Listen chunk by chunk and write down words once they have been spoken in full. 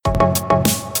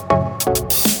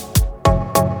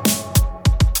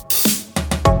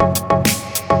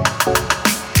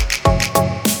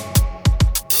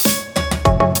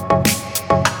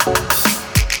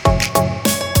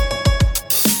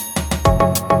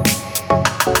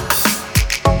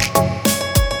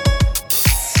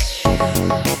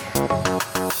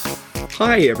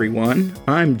Hi, everyone.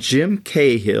 I'm Jim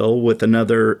Cahill with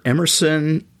another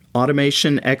Emerson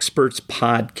Automation Experts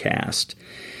podcast.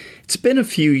 It's been a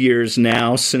few years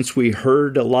now since we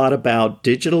heard a lot about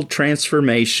digital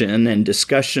transformation and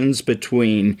discussions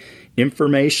between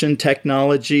information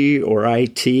technology, or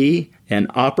IT,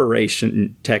 and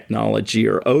operation technology,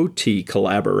 or OT,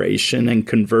 collaboration and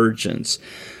convergence.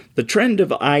 The trend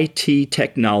of IT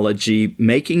technology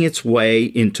making its way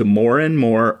into more and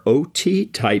more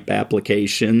OT-type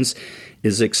applications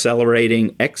is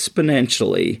accelerating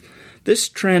exponentially. This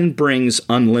trend brings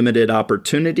unlimited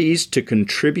opportunities to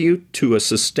contribute to a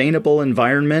sustainable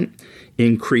environment,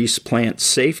 increase plant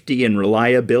safety and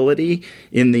reliability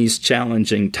in these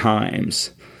challenging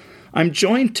times. I'm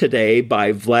joined today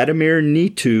by Vladimir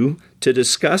Nitu to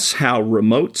discuss how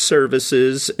remote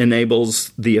services enables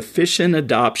the efficient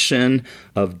adoption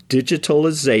of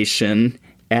digitalization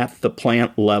at the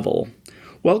plant level.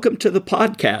 Welcome to the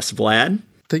podcast, Vlad.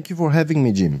 Thank you for having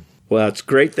me, Jim. Well, it's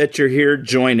great that you're here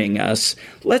joining us.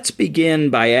 Let's begin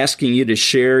by asking you to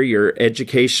share your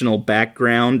educational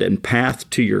background and path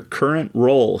to your current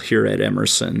role here at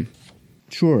Emerson.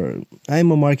 Sure. I'm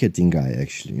a marketing guy,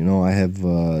 actually. I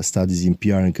have studies in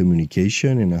PR and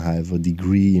communication, and I have a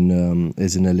degree in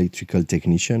as an electrical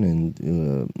technician and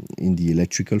in the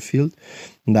electrical field.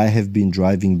 And I have been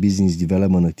driving business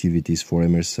development activities for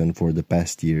Emerson for the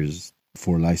past years,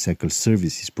 for lifecycle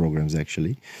services programs,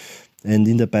 actually. And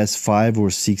in the past 5 or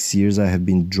 6 years, I have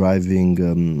been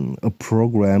driving a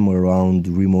program around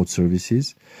remote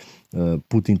services,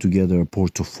 putting together a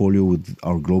portfolio with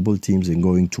our global teams and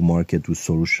going to market with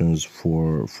solutions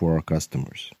for our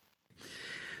customers.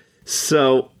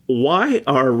 So, why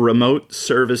are remote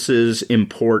services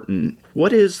important?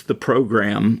 What is the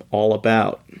program all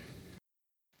about?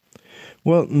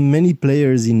 Well, many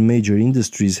players in major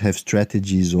industries have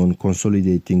strategies on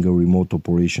consolidating a remote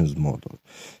operations model.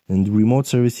 And remote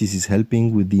services is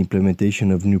helping with the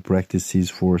implementation of new practices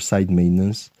for site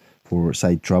maintenance, for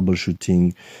site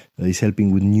troubleshooting, is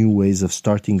helping with new ways of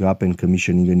starting up and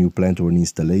commissioning a new plant or an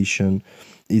installation.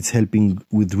 It's helping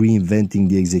with reinventing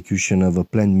the execution of a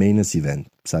plant maintenance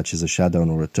event, such as a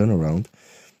shutdown or a turnaround.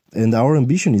 And our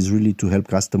ambition is really to help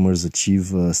customers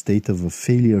achieve a state of a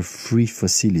failure-free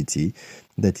facility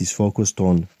that is focused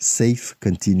on safe,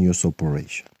 continuous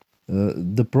operation.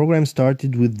 The program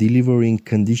started with delivering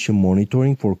condition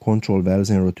monitoring for control valves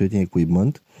and rotating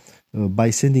equipment, by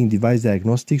sending device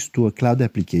diagnostics to a cloud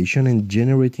application and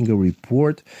generating a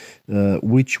report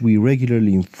which we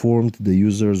regularly informed the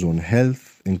users on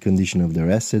health and condition of their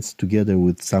assets together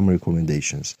with some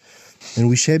recommendations. And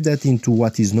we shaped that into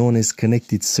what is known as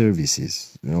connected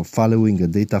services, following a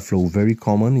data flow very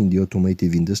common in the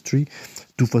automotive industry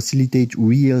to facilitate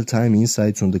real-time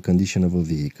insights on the condition of a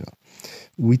vehicle.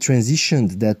 We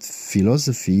transitioned that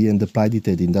philosophy and applied it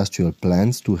at industrial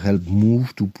plants to help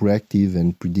move to proactive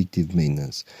and predictive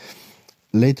maintenance.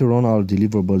 Later on, our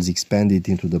deliverables expanded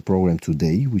into the program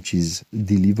today, which is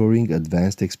delivering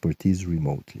advanced expertise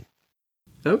remotely.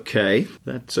 Okay,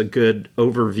 that's a good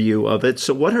overview of it.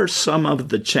 So what are some of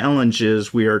the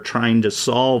challenges we are trying to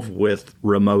solve with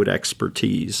remote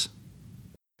expertise?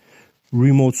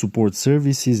 Remote support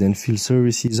services and field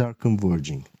services are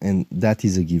converging, and that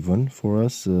is a given for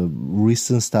us.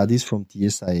 Recent studies from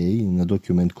TSIA in a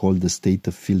document called the State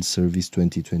of Field Service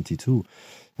 2022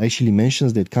 actually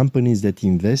mentions that companies that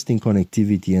invest in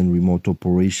connectivity and remote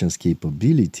operations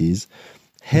capabilities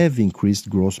have increased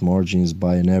gross margins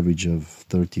by an average of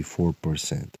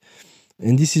 34%.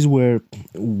 And this is where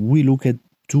we look at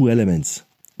two elements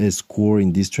as core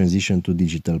in this transition to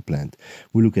digital plant.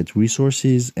 We look at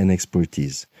resources and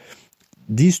expertise.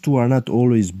 These two are not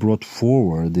always brought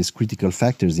forward as critical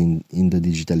factors in the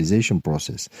digitalization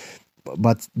process.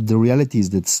 But the reality is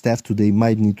that staff today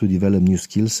might need to develop new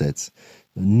skill sets.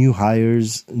 New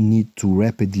hires need to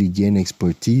rapidly gain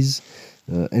expertise.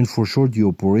 And for sure, the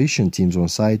operation teams on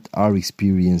site are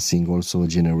experiencing also a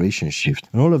generation shift.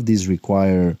 And all of these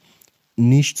require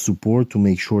niche support to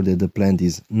make sure that the plant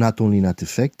is not only not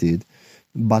affected,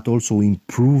 but also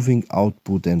improving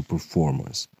output and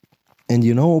performance.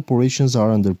 And operations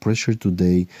are under pressure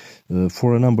today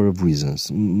for a number of reasons,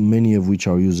 many of which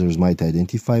our users might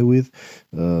identify with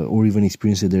or even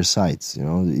experience at their sites.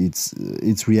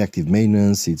 It's reactive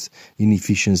maintenance, it's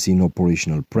inefficiency in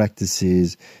operational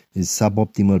practices, it's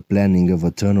suboptimal planning of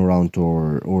a turnaround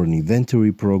or an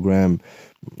inventory program,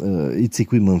 it's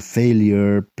equipment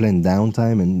failure, planned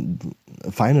downtime, and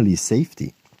finally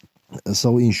safety.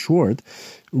 So in short,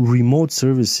 remote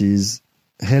services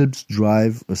helps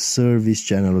drive a service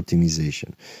channel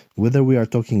optimization. Whether we are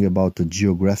talking about a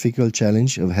geographical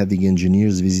challenge of having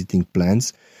engineers visiting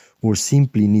plants or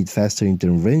simply need faster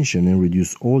intervention and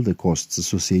reduce all the costs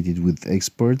associated with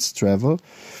experts' travel,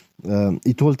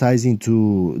 it all ties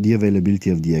into the availability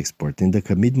of the expert. And the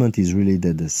commitment is really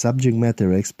that the subject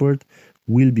matter expert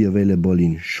will be available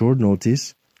in short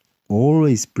notice,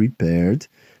 always prepared,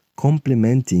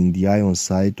 complementing the eye on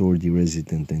site or the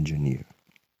resident engineer.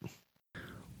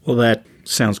 Well, that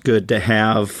sounds good to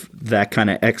have that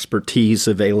kind of expertise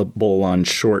available on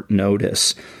short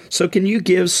notice. So can you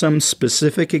give some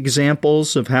specific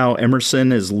examples of how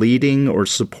Emerson is leading or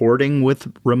supporting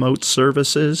with remote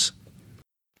services?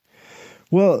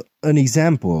 Well, an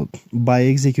example, by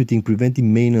executing preventive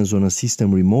maintenance on a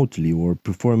system remotely or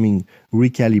performing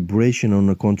recalibration on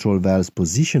a control valve's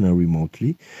positioner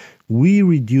remotely, we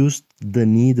reduced the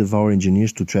need of our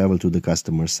engineers to travel to the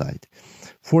customer site.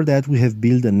 For that, we have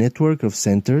built a network of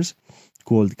centers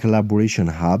called collaboration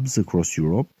hubs across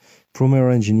Europe, from where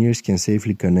our engineers can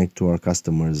safely connect to our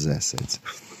customers' assets.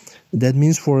 That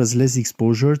means for us less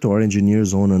exposure to our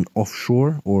engineers on an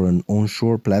offshore or an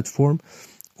onshore platform,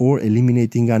 or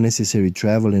eliminating unnecessary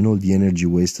travel and all the energy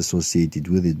waste associated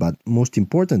with it. But most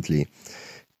importantly,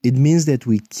 it means that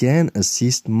we can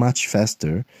assist much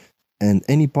faster, and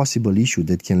any possible issue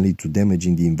that can lead to damage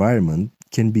in the environment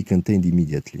can be contained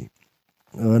immediately.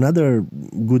 Another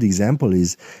good example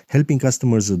is helping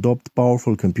customers adopt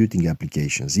powerful computing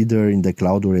applications, either in the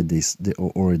cloud or at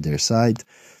their site,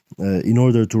 in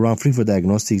order to run FreeFlow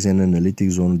diagnostics and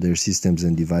analytics on their systems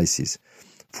and devices.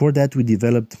 For that, we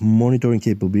developed monitoring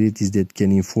capabilities that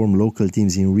can inform local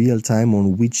teams in real time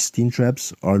on which steam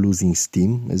traps are losing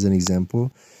steam, as an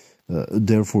example,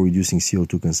 therefore reducing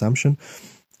CO2 consumption,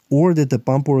 or that a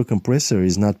pump or a compressor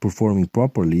is not performing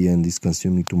properly and is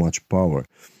consuming too much power.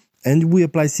 And we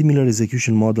apply similar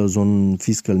execution models on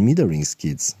fiscal metering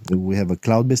skids. We have a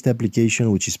cloud-based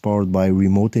application which is powered by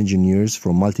remote engineers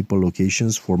from multiple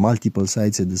locations for multiple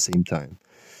sites at the same time.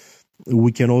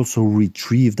 We can also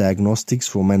retrieve diagnostics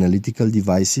from analytical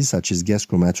devices such as gas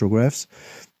chromatographs,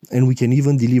 and we can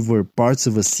even deliver parts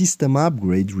of a system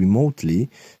upgrade remotely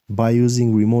by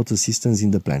using remote assistance in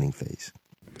the planning phase.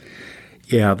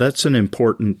 Yeah, that's an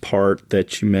important part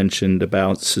that you mentioned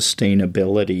about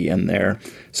sustainability in there.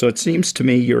 So it seems to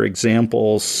me your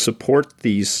examples support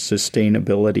these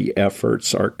sustainability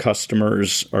efforts our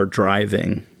customers are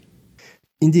driving.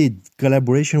 Indeed,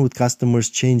 collaboration with customers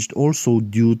changed also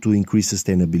due to increased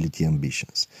sustainability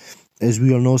ambitions. As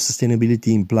we all know,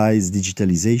 sustainability implies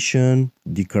digitalization,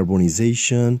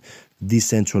 decarbonization,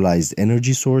 decentralized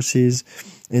energy sources,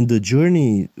 and the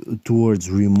journey towards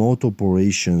remote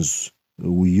operations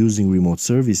using remote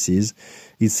services,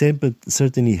 it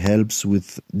certainly helps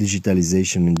with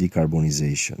digitalization and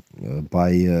decarbonization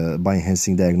by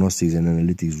enhancing diagnostics and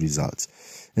analytics results.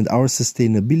 And our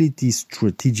sustainability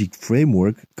strategic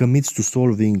framework commits to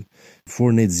solving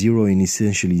for net zero in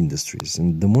essential industries.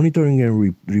 And the monitoring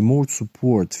and remote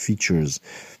support features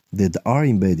that are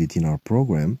embedded in our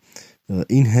program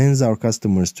enhance our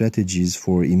customer strategies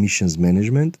for emissions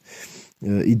management.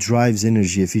 It drives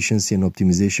energy efficiency and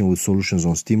optimization with solutions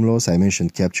on steam loss. I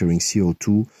mentioned capturing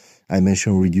CO2. I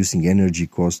mentioned reducing energy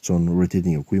costs on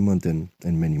rotating equipment and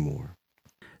many more.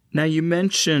 Now, you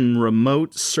mentioned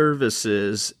remote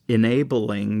services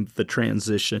enabling the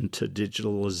transition to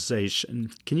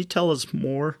digitalization. Can you tell us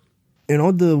more?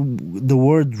 The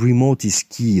word remote is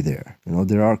key there.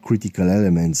 There are critical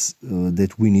elements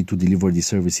that we need to deliver these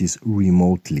services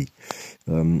remotely.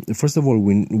 First of all,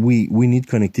 we need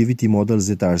connectivity models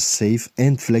that are safe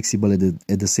and flexible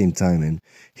at the same time. And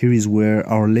here is where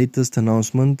our latest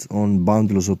announcement on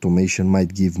boundless automation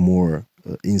might give more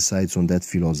insights on that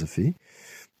philosophy.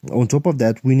 On top of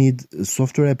that, we need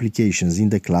software applications in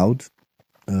the cloud.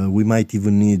 We might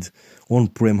even need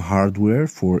on-prem hardware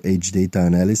for edge data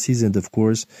analysis. And of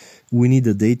course, we need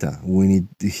the data. We need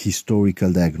the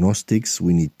historical diagnostics.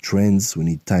 We need trends. We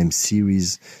need time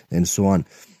series and so on.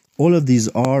 All of these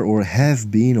are or have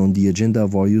been on the agenda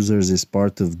of our users as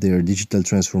part of their digital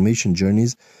transformation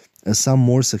journeys, some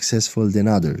more successful than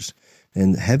others.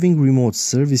 And having remote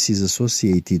services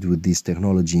associated with these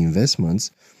technology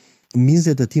investments means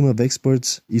that a team of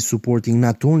experts is supporting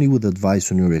not only with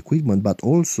advice on your equipment, but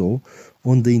also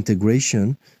on the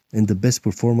integration and the best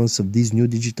performance of these new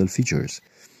digital features.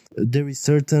 There is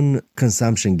certain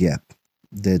consumption gap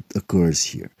that occurs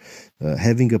here.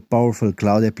 Having a powerful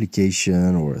cloud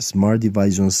application or a smart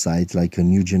device on site, like a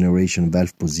new generation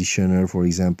valve positioner, for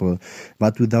example,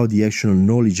 but without the actual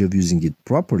knowledge of using it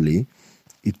properly,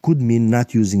 it could mean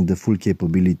not using the full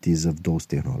capabilities of those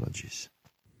technologies.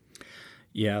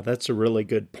 Yeah, that's a really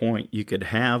good point. You could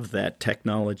have that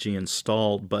technology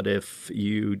installed, but if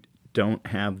you don't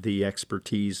have the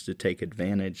expertise to take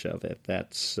advantage of it,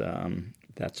 that's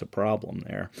a problem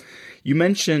there. You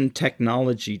mentioned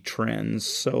technology trends.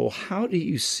 So, how do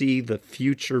you see the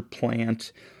future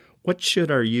plant? What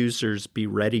should our users be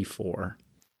ready for?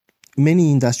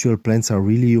 Many industrial plants are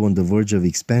really on the verge of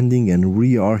expanding and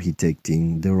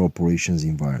re-architecting their operations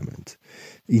environment.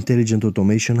 Intelligent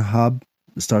Automation Hub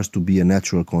starts to be a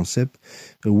natural concept.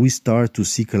 We start to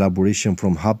see collaboration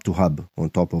from hub to hub on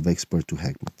top of expert to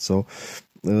HECMAT. So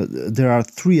there are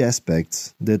three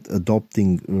aspects that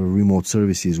adopting remote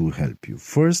services will help you.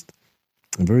 First,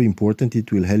 very important,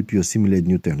 it will help you assimilate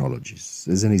new technologies.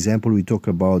 As an example, we talk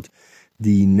about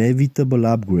the inevitable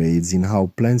upgrades in how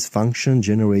plants function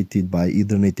generated by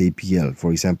Ethernet APL.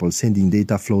 For example, sending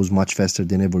data flows much faster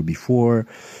than ever before.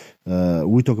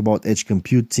 We talk about edge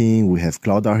computing, we have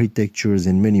cloud architectures,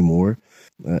 and many more.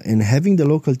 And having the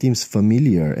local teams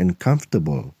familiar and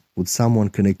comfortable with someone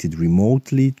connected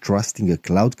remotely, trusting a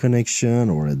cloud connection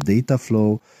or a data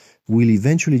flow, will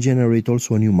eventually generate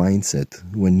also a new mindset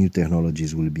when new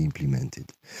technologies will be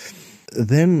implemented.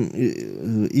 Then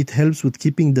it helps with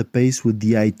keeping the pace with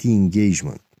the IT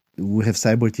engagement. We have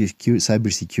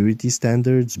cybersecurity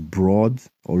standards, broad,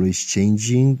 always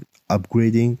changing,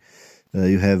 upgrading.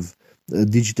 You have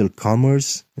digital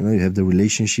commerce. You have the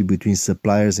relationship between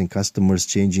suppliers and customers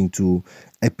changing to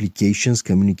applications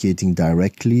communicating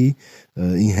directly,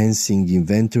 enhancing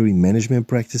inventory management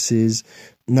practices.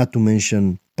 Not to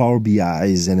mention Power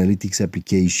BI's analytics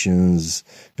applications.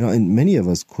 And many of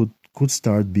us could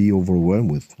start be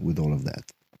overwhelmed with all of that.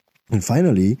 And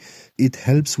finally, it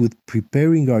helps with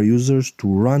preparing our users to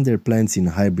run their plants in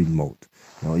hybrid mode.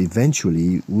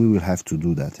 Eventually, we will have to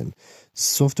do that. And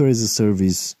software as a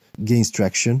service gains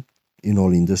traction in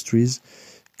all industries.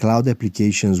 Cloud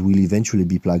applications will eventually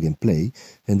be plug and play.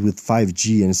 And with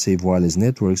 5G and safe wireless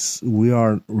networks, we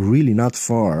are really not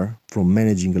far from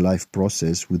managing a live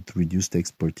process with reduced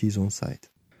expertise on site.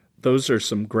 Those are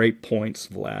some great points,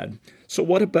 Vlad. So,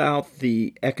 what about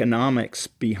the economics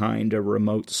behind a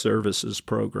remote services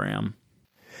program?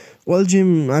 Well,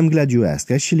 Jim, I'm glad you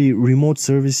asked. Actually, remote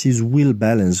services will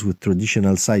balance with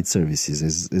traditional site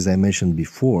services. As I mentioned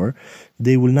before,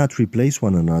 they will not replace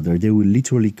one another, they will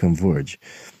literally converge.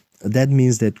 That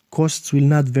means that costs will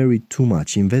not vary too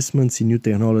much. Investments in new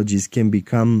technologies can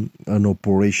become an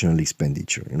operational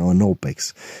expenditure, an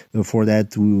OPEX. For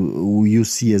that, we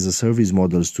use C as a service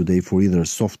models today for either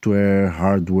software,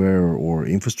 hardware, or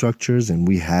infrastructures, and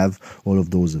we have all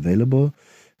of those available.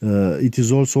 It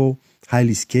is also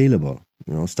highly scalable,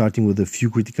 starting with a few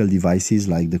critical devices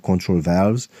like the control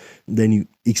valves. Then you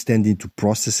extend into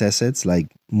process assets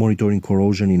like monitoring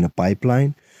corrosion in a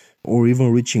pipeline, or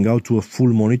even reaching out to a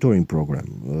full monitoring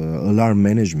program, alarm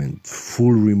management,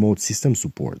 full remote system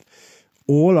support.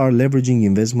 All are leveraging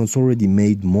investments already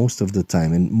made most of the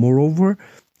time. And moreover,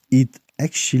 it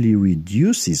actually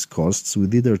reduces costs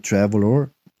with either travel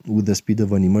or with the speed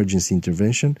of an emergency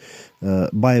intervention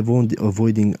by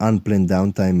avoiding unplanned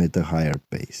downtime at a higher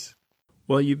pace.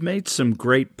 Well, you've made some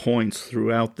great points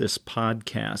throughout this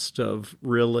podcast of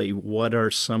really what are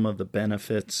some of the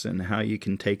benefits and how you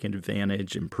can take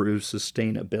advantage, improve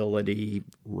sustainability,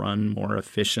 run more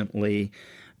efficiently,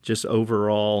 just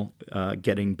overall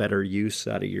getting better use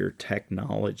out of your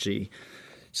technology.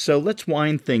 So let's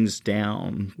wind things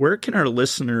down. Where can our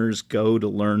listeners go to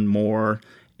learn more,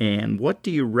 and what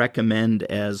do you recommend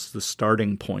as the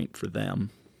starting point for them?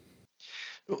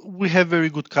 We have very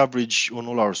good coverage on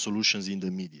all our solutions in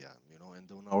the media, and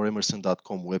on our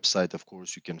emerson.com website, of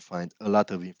course, you can find a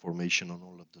lot of information on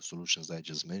all of the solutions I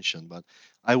just mentioned. But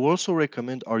I will also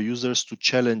recommend our users to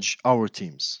challenge our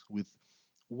teams with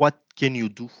what can you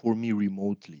do for me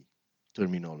remotely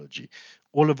terminology.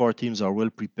 All of our teams are well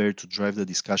prepared to drive the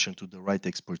discussion to the right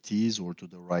expertise or to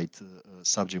the right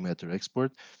subject matter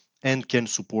expert and can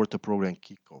support a program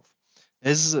kickoff.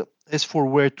 As for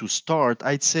where to start,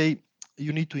 I'd say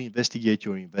you need to investigate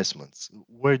your investments.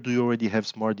 Where do you already have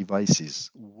smart devices?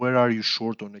 Where are you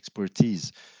short on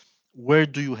expertise? Where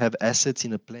do you have assets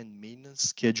in a planned maintenance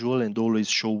schedule and always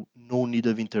show no need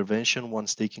of intervention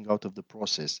once taking out of the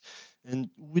process? And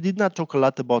we did not talk a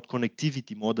lot about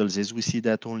connectivity models as we see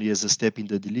that only as a step in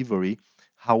the delivery.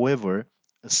 However,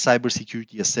 a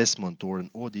cybersecurity assessment or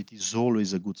an audit is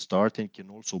always a good start and can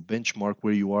also benchmark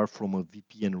where you are from a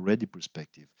VPN ready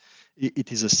perspective.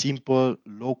 It is a simple,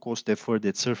 low cost effort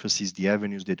that surfaces the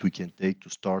avenues that we can take to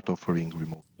start offering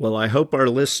remote. Well, I hope our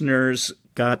listeners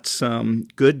got some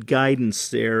good guidance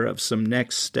there of some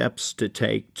next steps to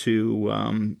take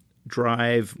to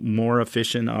drive more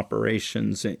efficient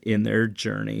operations in their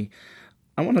journey.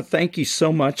 I want to thank you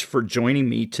so much for joining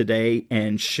me today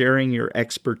and sharing your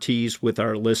expertise with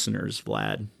our listeners,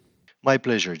 Vlad. My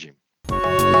pleasure, Jim.